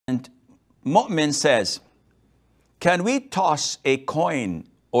Mu'min says, can we toss a coin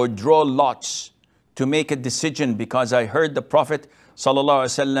or draw lots to make a decision because I heard the Prophet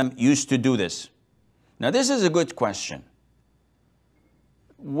ﷺ used to do this? Now this is a good question.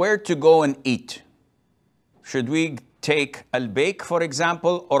 Where to go and eat? Should we take al-bayk, for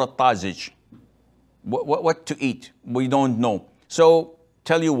example, or a tazij? What to eat? We don't know. So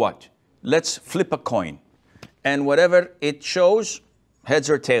tell you what, let's flip a coin. And whatever it shows, heads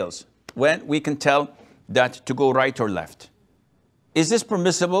or tails, when we can tell that to go right or left. Is this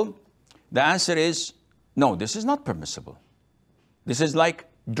permissible? The answer is no, this is not permissible. This is like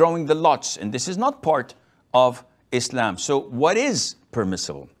drawing the lots, and this is not part of Islam. So what is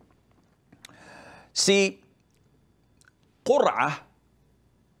permissible? See, qur'ah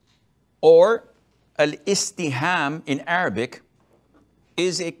or al-istiham in Arabic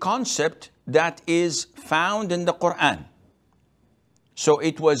is a concept that is found in the Quran. So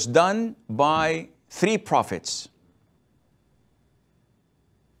it was done by 3 prophets.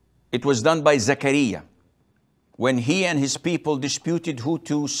 It was done by Zakaria when he and his people disputed who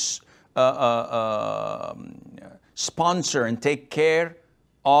to sponsor and take care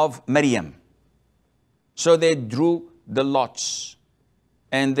of Maryam. So they drew the lots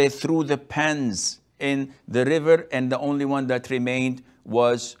and they threw the pens in the river, and the only one that remained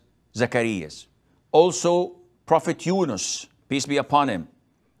was Zacharias. Also, Prophet Yunus, peace be upon him,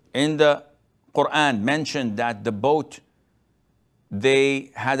 in the Quran mentioned that the boat,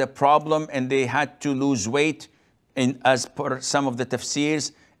 they had a problem and they had to lose weight, as per some of the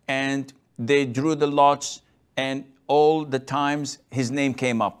tafsirs, and they drew the lots, and all the times his name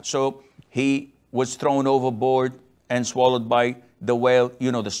came up. So he was thrown overboard and swallowed by the whale.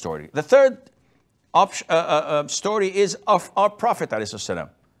 You know the story. The third story is of our Prophet ﷺ.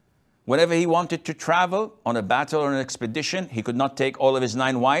 Whenever he wanted to travel on a battle or an expedition, he could not take all of his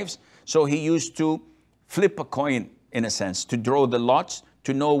 9 wives. So he used to flip a coin, in a sense, to draw the lots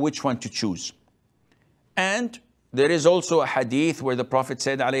to know which one to choose. And there is also a hadith where the Prophet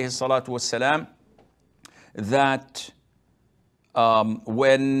said, alayhi salatu wasalam, that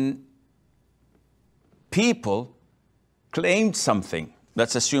when people claimed something,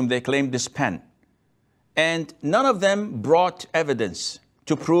 let's assume they claimed this pen, and none of them brought evidence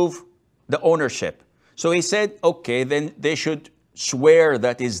to prove the ownership. So he said, okay, then they should swear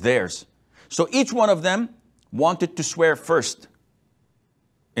that is theirs. So each one of them wanted to swear first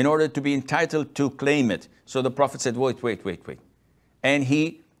in order to be entitled to claim it. So the Prophet said, wait. And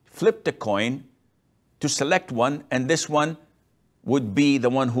he flipped the coin to select one, and this one would be the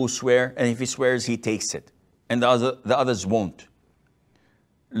one who swear, and if he swears, he takes it, and the others won't.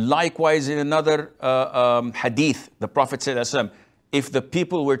 Likewise, in another hadith, the Prophet said, if the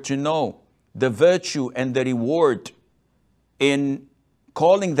people were to know the virtue and the reward in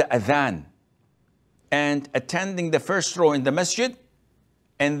calling the adhan and attending the first row in the masjid,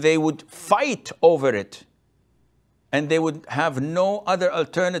 and they would fight over it, and they would have no other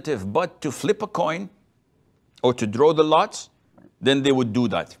alternative but to flip a coin or to draw the lots, then they would do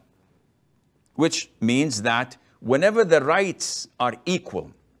that. Which means that whenever the rights are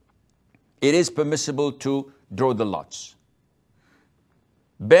equal, it is permissible to draw the lots.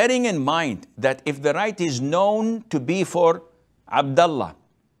 Bearing in mind that if the right is known to be for Abdullah,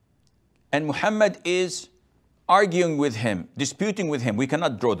 and Muhammad is arguing with him, disputing with him, we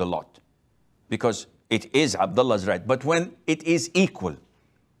cannot draw the lot because it is Abdullah's right. But when it is equal,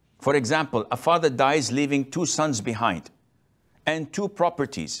 for example, a father dies leaving 2 sons behind and 2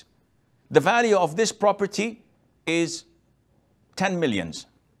 properties. The value of this property is 10 millions.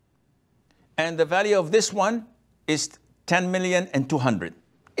 And the value of this one is 10,200,000.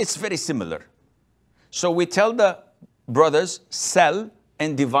 It's very similar. So we tell the brothers, sell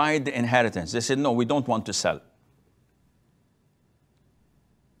and divide the inheritance. They said, no, we don't want to sell.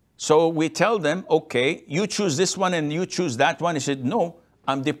 So we tell them, okay, you choose this one and you choose that one. He said, no,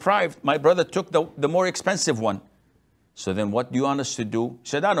 I'm deprived. My brother took the more expensive one. So then what do you want us to do? He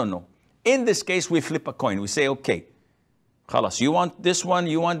said, I don't know. In this case, we flip a coin. We say, okay, khalas, you want this one,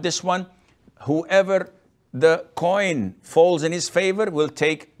 you want this one. Whoever the coin falls in his favor will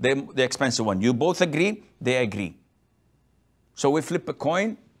take the expensive one. You both agree, they agree. So we flip a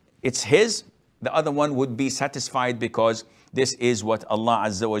coin, it's his. The other one would be satisfied because this is what Allah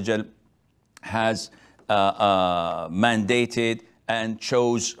Azza wa Jal has mandated and had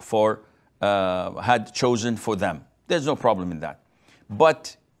chosen for them. There's no problem in that.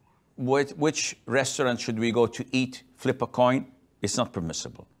 But which restaurant should we go to eat, flip a coin? It's not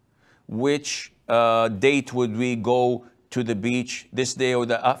permissible. Which date would we go to the beach, this day or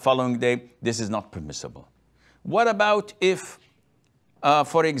the following day? This is not permissible. What about if,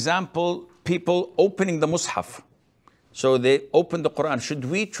 for example, people opening the Mus'haf. So they open the Quran. Should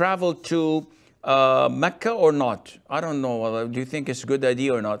we travel to Mecca or not? I don't know. Do you think it's a good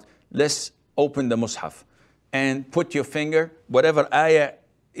idea or not? Let's open the Mus'haf and put your finger, whatever ayah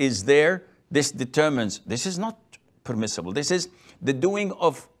is there, this determines. This is not permissible. This is the doing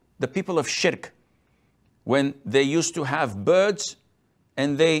of the people of Shirk, when they used to have birds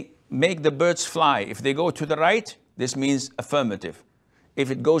and they make the birds fly. If they go to the right, this means affirmative.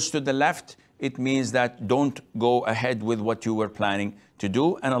 If it goes to the left, it means that don't go ahead with what you were planning to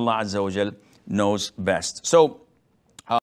do, and Allah Azza wa Jal knows best. So